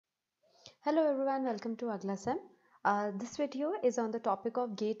Hello everyone, welcome to AglaSem. This video is on the topic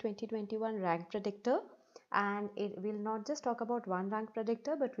of GATE 2021 rank predictor, and it will not just talk about one rank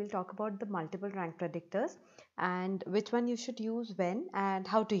predictor but we'll talk about the multiple rank predictors and which one you should use when and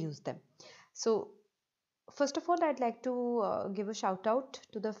how to use them. So first of all, I'd like to give a shout out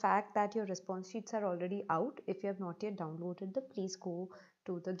to the fact that your response sheets are already out. If you have not yet downloaded them, please go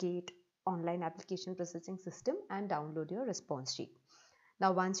to the GATE online application processing system and download your response sheet.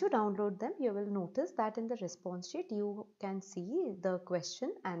 Now, once you download them, you will notice that in the response sheet, you can see the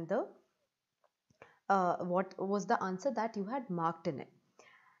question and the what was the answer that you had marked in it.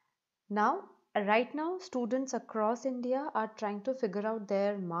 Now, right now, students across India are trying to figure out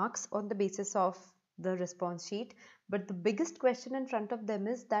their marks on the basis of the response sheet. But the biggest question in front of them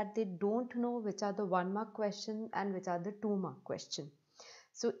is that they don't know which are the 1-mark question and which are the 2-mark question.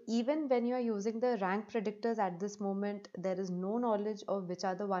 So even when you are using the rank predictors at this moment, there is no knowledge of which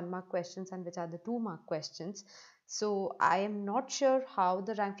are the 1-mark questions and which are the 2-mark questions. So I am not sure how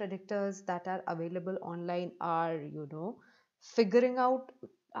the rank predictors that are available online are, figuring out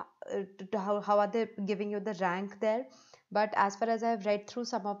how are they giving you the rank there. But as far as I have read through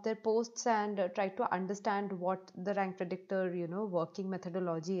some of their posts and tried to understand what the rank predictor, working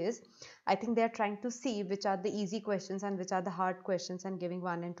methodology is, I think they are trying to see which are the easy questions and which are the hard questions and giving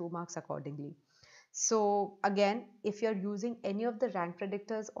 1 and 2 marks accordingly. So again, if you're using any of the rank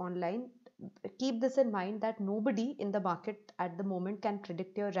predictors online, keep this in mind that nobody in the market at the moment can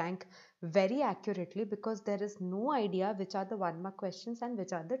predict your rank very accurately because there is no idea which are the 1-mark questions and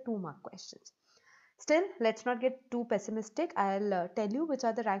which are the 2-mark questions. Still, let's not get too pessimistic. I'll tell you which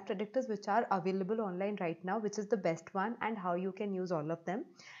are the rank predictors which are available online right now, which is the best one and how you can use all of them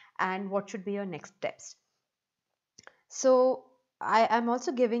and what should be your next steps. So I am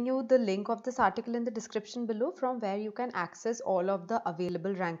also giving you the link of this article in the description below from where you can access all of the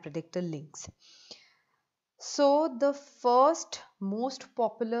available rank predictor links. So the first most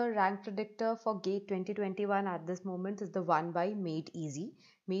popular rank predictor for GATE 2021 at this moment is the one by Made Easy.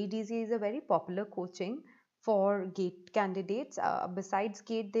 Made Easy is a very popular coaching for GATE candidates. Besides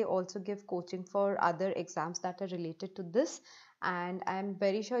GATE, they also give coaching for other exams that are related to this. And I'm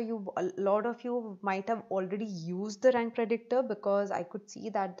very sure a lot of you might have already used the rank predictor because I could see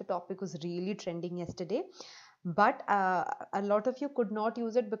that the topic was really trending yesterday. But a lot of you could not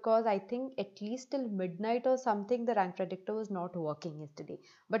use it because I think at least till midnight or something the rank predictor was not working yesterday.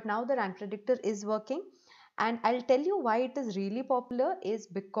 But now the rank predictor is working, and I'll tell you why it is really popular is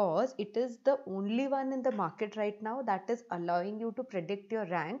because it is the only one in the market right now that is allowing you to predict your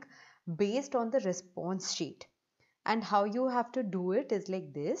rank based on the response sheet. And how you have to do it is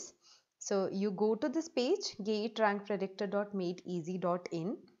like this. So you go to this page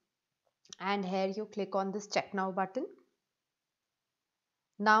gaterankpredictor.madeeasy.in, and here you click on this check now button.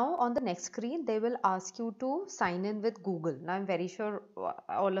 Now on the next screen, they will ask you to sign in with Google. Now I'm very sure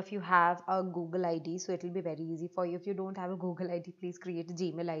all of you have a Google ID, so it will be very easy for you. If you don't have a Google ID, please create a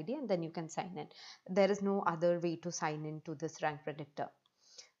Gmail ID and then you can sign in. There is no other way to sign in to this rank predictor.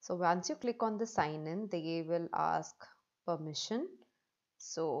 So once you click on the sign in, they will ask permission.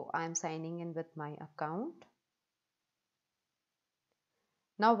 So I'm signing in with my account.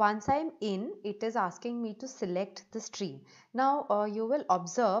 Now once I'm in, it is asking me to select the stream. Now you will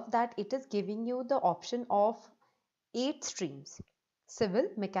observe that it is giving you the option of 8 streams: civil,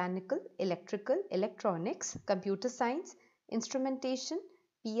 mechanical, electrical, electronics, computer science, instrumentation,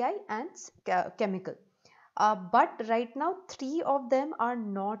 PI and chemical. But right now 3 of them are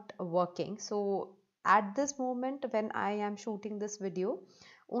not working. So at this moment when I am shooting this video,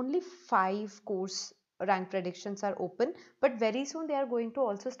 only 5 course rank predictions are open, but very soon they are going to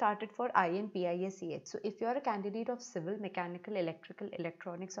also start it for IM, PIS, CH. So if you are a candidate of civil, mechanical, electrical,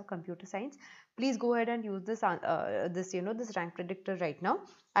 electronics or computer science, please go ahead and use this this rank predictor right now.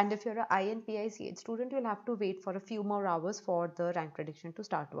 And if you're a IN, PIS, CH student, you'll have to wait for a few more hours for the rank prediction to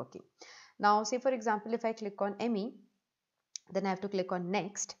start working. Now say for example, if I click on ME, then I have to click on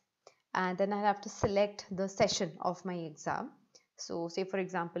next, and then I have to select the session of my exam. So say for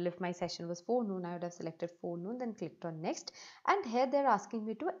example, if my session was forenoon, I would have selected forenoon, then clicked on next, and here they're asking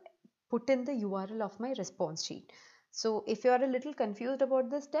me to put in the URL of my response sheet. So if you are a little confused about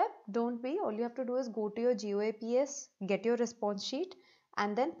this step, don't be. All you have to do is go to your GOAPS, get your response sheet,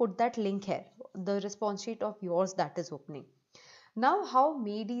 and then put that link here, the response sheet of yours that is opening. Now how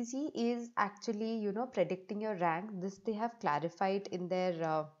Made Easy is actually predicting your rank, this they have clarified in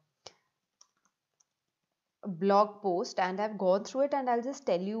their blog post, and I've gone through it, and I'll just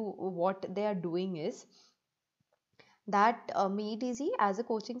tell you what they are doing is that Made Easy as a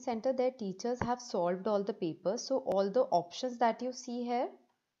coaching center, their teachers have solved all the papers. So all the options that you see here,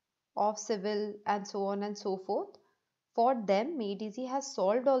 of civil and so on and so forth, for them Made Easy has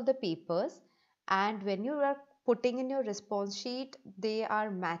solved all the papers, and when you are putting in your response sheet, they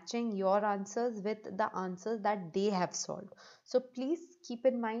are matching your answers with the answers that they have solved. So please keep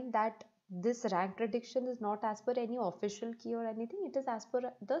in mind that this rank prediction is not as per any official key or anything, it is as per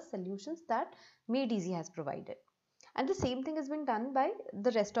the solutions that Made Easy has provided. And the same thing is being done by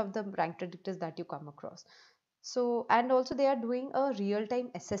the rest of the rank predictors that you come across. So, and also they are doing a real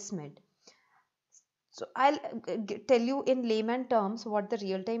time assessment. So I'll tell you in layman terms what the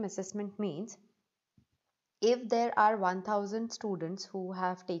real time assessment means. If there are 1000 students who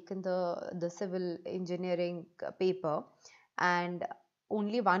have taken the civil engineering paper, and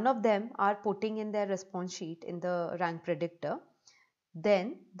only one of them are putting in their response sheet in the rank predictor,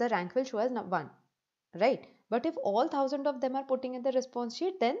 then the rank will show as 1, right? But if all 1000 of them are putting in the response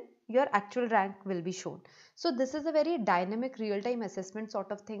sheet, then your actual rank will be shown. So this is a very dynamic real time assessment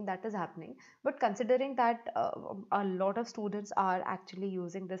sort of thing that is happening. But considering that a lot of students are actually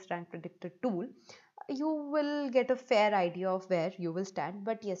using this rank predictor tool, you will get a fair idea of where you will stand.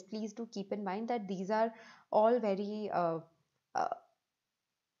 But yes, please do keep in mind that these are all very uh,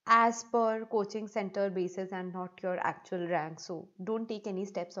 as per coaching center basis and not your actual rank. So don't take any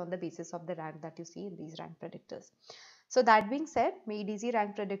steps on the basis of the rank that you see in these rank predictors. So that being said, Made Easy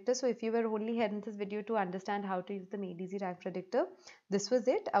Rank Predictor. So if you were only here in this video to understand how to use the Made Easy Rank Predictor, this was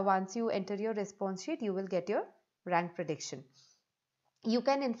it. Once you enter your response sheet, you will get your rank prediction. You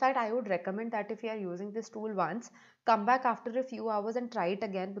can, in fact, I would recommend that if you are using this tool once, come back after a few hours and try it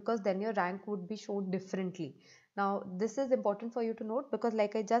again, because then your rank would be shown differently. Now this is important for you to note, because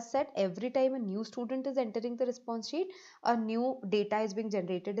like I just said, every time a new student is entering the response sheet, a new data is being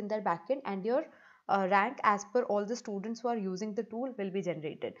generated in their backend, and your rank as per all the students who are using the tool will be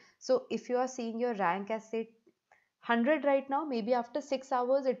generated. So if you are seeing your rank as say 100 right now, maybe after 6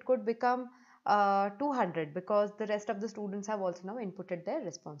 hours it could become 200, because the rest of the students have also now inputted their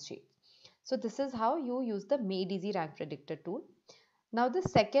response sheet. So this is how you use the Made Easy Rank Predictor tool. Now the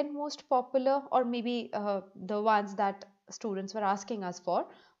second most popular, or maybe the ones that students were asking us for,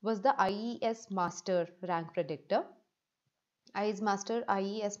 was the IES Master Rank Predictor. IES Master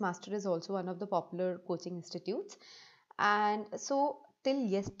is also one of the popular coaching institutes. And so till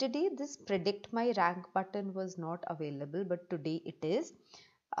yesterday, this predict my rank button was not available, but today it is.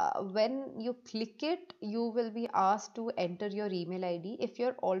 When you click it, you will be asked to enter your email ID. If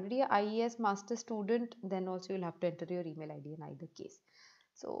you're already a IES Master student, then also you'll have to enter your email ID in either case.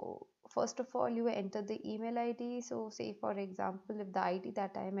 So first of all, you enter the email ID. So say for example, if the ID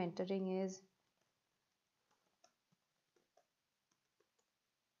that I am entering is,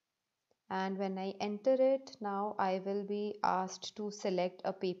 and when I enter it, now I will be asked to select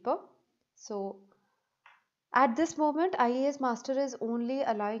a paper. So at this moment, IES Master is only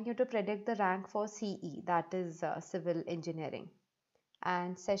allowing you to predict the rank for CE, that is civil engineering.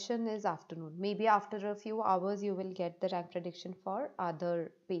 And session is afternoon. Maybe after a few hours, you will get the rank prediction for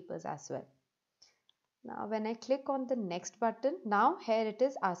other papers as well. Now, when I click on the next button, now here it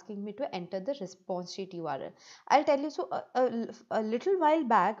is asking me to enter the response sheet URL. I'll tell you, so a little while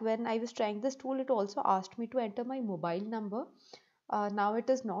back when I was trying this tool, it also asked me to enter my mobile number. Now it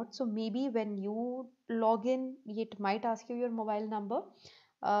is not. So maybe when you log in, it might ask you your mobile number.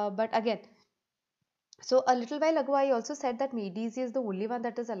 But again, so a little while ago, I also said that Made Easy is the only one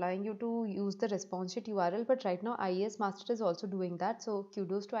that is allowing you to use the response sheet URL. But right now, IES Master is also doing that. So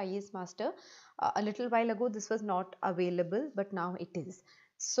kudos to IES Master. A little while ago, this was not available, but now it is.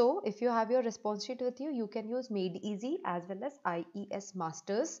 So if you have your response sheet with you, you can use Made Easy as well as IES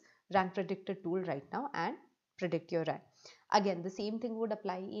Master's rank predictor tool right now and predict your rank. Again, the same thing would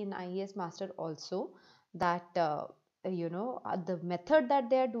apply in IES Master also, that the method that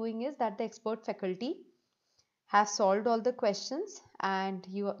they are doing is that the expert faculty have solved all the questions, and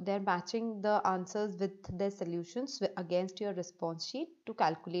they're matching the answers with their solutions against your response sheet to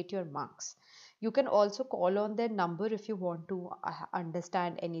calculate your marks. You can also call on their number if you want to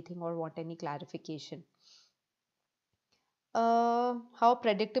understand anything or want any clarification. How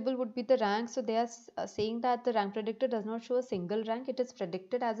predictable would be the rank? So they are saying that the rank predictor does not show a single rank. It is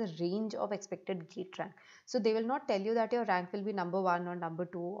predicted as a range of expected gate rank. So they will not tell you that your rank will be number 1 or number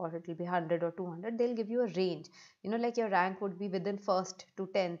 2, or it will be 100 or 200. They'll give you a range. Like your rank would be within 1st to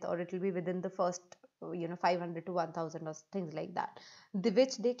 10th, or it will be within the first 500 to 1000 or things like that,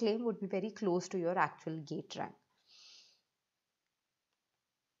 which they claim would be very close to your actual gate rank.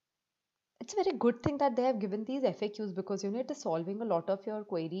 It's a very good thing that they have given these FAQs, because it is solving a lot of your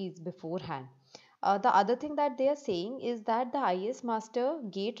queries beforehand. The other thing that they are saying is that the IES Master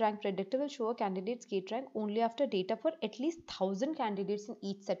Gate Rank Predictor will show a candidate's gate rank only after data for at least 1,000 candidates in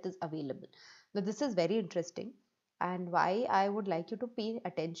each set is available. Now, this is very interesting. And why I would like you to pay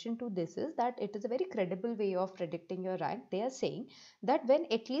attention to this is that it is a very credible way of predicting your rank. They are saying that when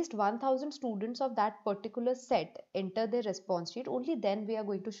at least 1,000 students of that particular set enter their response sheet, only then we are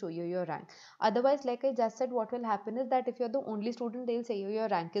going to show you your rank. Otherwise, like I just said, what will happen is that if you're the only student, they'll say your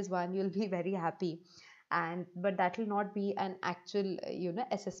rank is 1, you'll be very happy. But that will not be an actual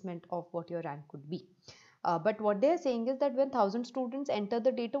assessment of what your rank could be. But what they are saying is that when 1,000 students enter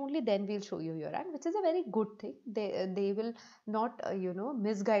the data, only then we'll show you your rank, which is a very good thing. They will not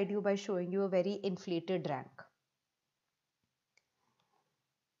misguide you by showing you a very inflated rank.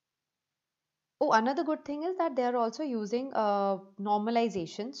 Oh, another good thing is that they are also using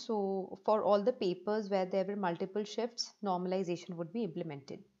normalization. So for all the papers where there were multiple shifts, normalization would be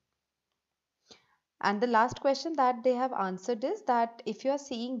implemented. And the last question that they have answered is that if you are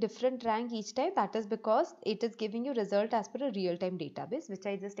seeing different rank each time, that is because it is giving you result as per a real-time database, which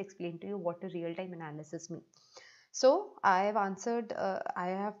I just explained to you what a real-time analysis means. So I have answered, I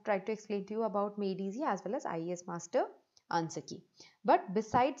have tried to explain to you about Made Easy as well as IES Master answer key. But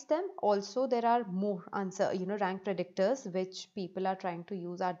besides them, also there are more rank predictors which people are trying to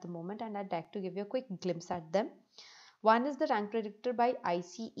use at the moment, and I'd like to give you a quick glimpse at them. One is the rank predictor by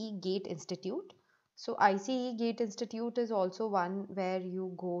ICE Gate Institute. So ICE Gate Institute is also one where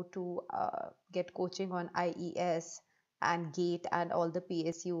you go to get coaching on IES and GATE and all the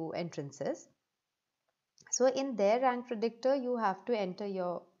PSU entrances. So in their rank predictor, you have to enter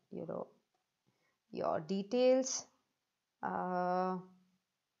your your details,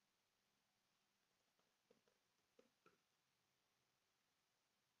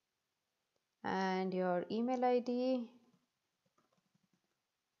 and your email ID.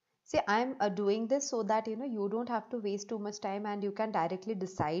 See, I'm doing this so that you don't have to waste too much time and you can directly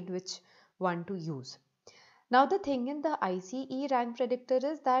decide which one to use. Now the thing in the ICE rank predictor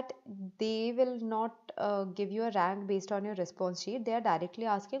is that they will not give you a rank based on your response sheet. They are directly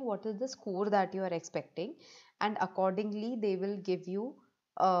asking what is the score that you are expecting, and accordingly they will give you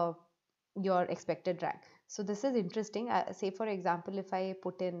your expected rank. So this is interesting. Say for example, if I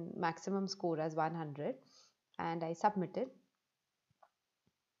put in maximum score as 100 and I submit it,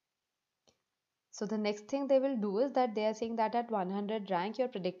 so the next thing they will do is that they are saying that at 100 rank, your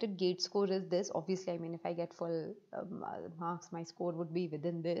predicted gate score is this. Obviously, I mean, if I get full marks, my score would be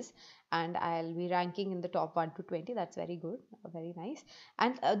within this, and I'll be ranking in the top 1 to 20. That's very good, very nice.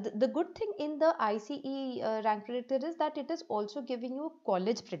 And the good thing in the ICE rank predictor is that it is also giving you a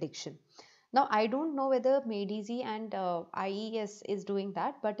college prediction. Now, I don't know whether Made Easy and IES is doing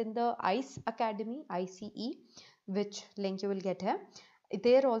that, but in the ICE Academy, ICE, which link you will get here,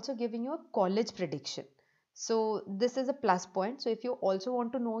 they are also giving you a college prediction. So this is a plus point. So if you also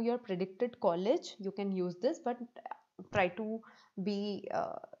want to know your predicted college, you can use this, but try to be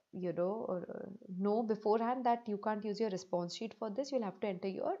know beforehand that you can't use your response sheet for this. You'll have to enter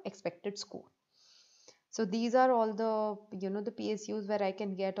your expected score. So these are all the the PSUs where I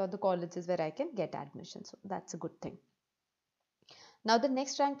can get, or the colleges where I can get admission. So that's a good thing. Now the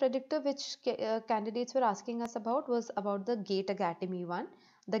next rank predictor which candidates were asking us about was about the GATE Academy one.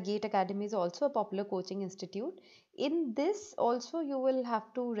 The GATE Academy is also a popular coaching institute. In this also you will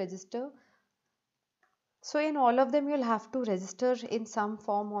have to register. So in all of them you'll have to register in some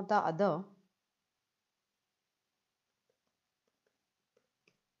form or the other.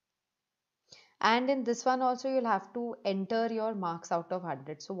 And in this one also you'll have to enter your marks out of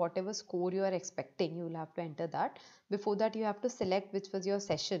 100. So whatever score you are expecting, you will have to enter that. Before that you have to select which was your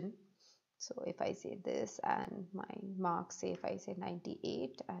session. So if I say this and my marks, say if I say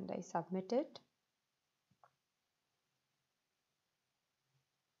 98 and I submit it.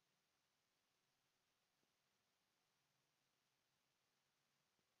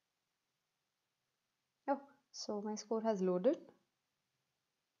 Oh, so my score has loaded.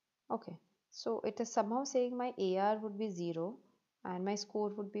 Okay, so it is somehow saying my AR would be 0 and my score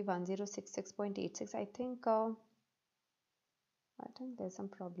would be 1066.86. I think there's some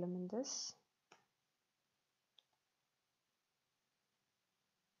problem in this.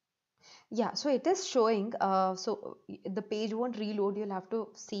 Yeah, so it is showing, the page won't reload, you'll have to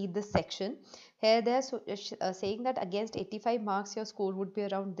see this section. Here they're saying that against 85 marks, your score would be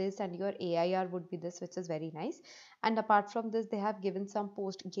around this and your AIR would be this, which is very nice. And apart from this, they have given some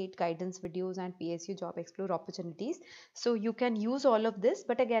post-gate guidance videos and PSU job explore opportunities. So you can use all of this,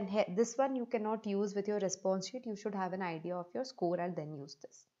 but again, here, this one you cannot use with your response sheet. You should have an idea of your score and then use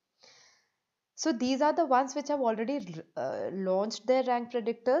this. So these are the ones which have already launched their rank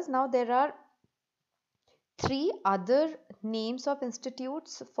predictors. Now there are Three other names of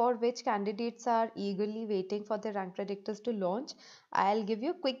institutes for which candidates are eagerly waiting for the rank predictors to launch. I'll give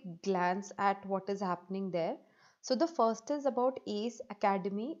you a quick glance at what is happening there. So the first is about ACE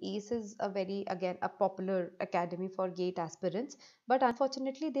Academy. ACE is a very, again, a popular academy for GATE aspirants, but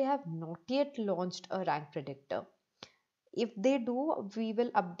unfortunately they have not yet launched a rank predictor. If they do, we will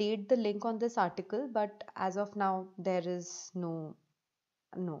update the link on this article, but as of now there is no,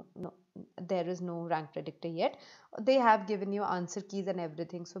 there is no rank predictor yet. They have given you answer keys and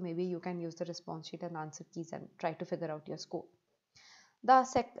everything, so maybe you can use the response sheet and answer keys and try to figure out your score. The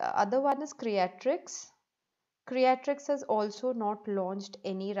other one is Kreatryx. Kreatryx has also not launched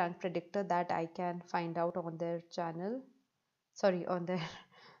any rank predictor that I can find out on their channel, sorry, on their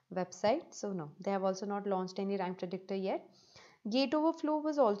website. So no, they have also not launched any rank predictor yet. Gate Overflow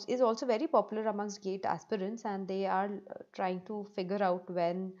is also very popular amongst GATE aspirants, and they are trying to figure out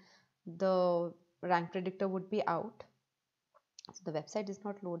when the rank predictor would be out. So the website is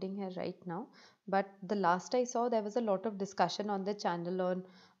not loading here right now, but the last I saw there was a lot of discussion on the channel on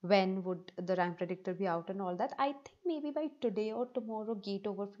when would the rank predictor be out and all that. I think maybe by today or tomorrow Gate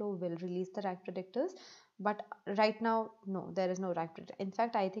Overflow will release the rank predictors, but right now no, there is no rank predictor. In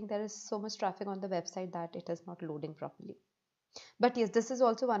fact, I think there is so much traffic on the website that it is not loading properly. But yes, this is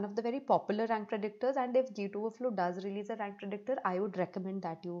also one of the very popular rank predictors, and if Gate Overflow does release a rank predictor, I would recommend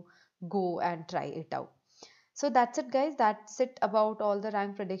that you go and try it out. So that's it guys, that's it about all the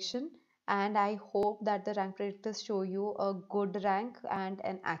rank prediction, and I hope that the rank predictors show you a good rank and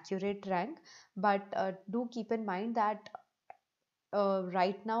an accurate rank. But do keep in mind that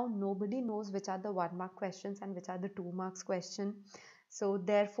right now nobody knows which are the 1 mark questions and which are the 2 marks question. So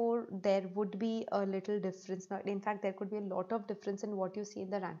therefore there would be a little difference. Now, in fact, there could be a lot of difference in what you see in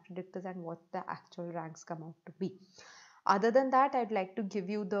the rank predictors and what the actual ranks come out to be. Other than that, I'd like to give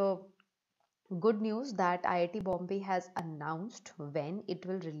you the good news that IIT Bombay has announced when it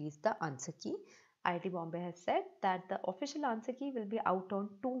will release the answer key. IIT Bombay has said that the official answer key will be out on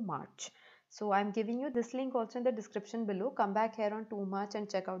 2 March. So I'm giving you this link also in the description below. Come back here on 2 March and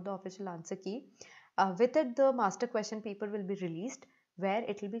check out the official answer key. With it, the master question paper will be released, where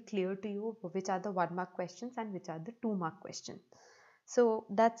it will be clear to you which are the 1 mark questions and which are the 2 mark questions. So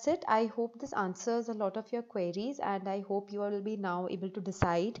that's it. I hope this answers a lot of your queries, and I hope you will be now able to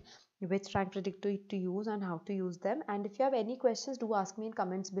decide which rank predictor to use and how to use them. And if you have any questions, do ask me in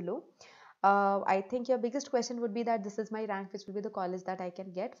comments below. I think your biggest question would be that this is my rank, which will be the college that I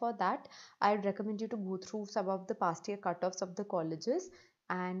can get. For that, I'd recommend you to go through some of the past year cutoffs of the colleges,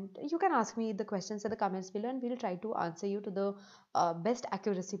 and you can ask me the questions in the comments below, and we'll try to answer you to the best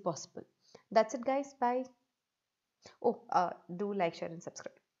accuracy possible. That's it guys, bye. Oh, do like, share and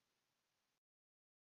subscribe.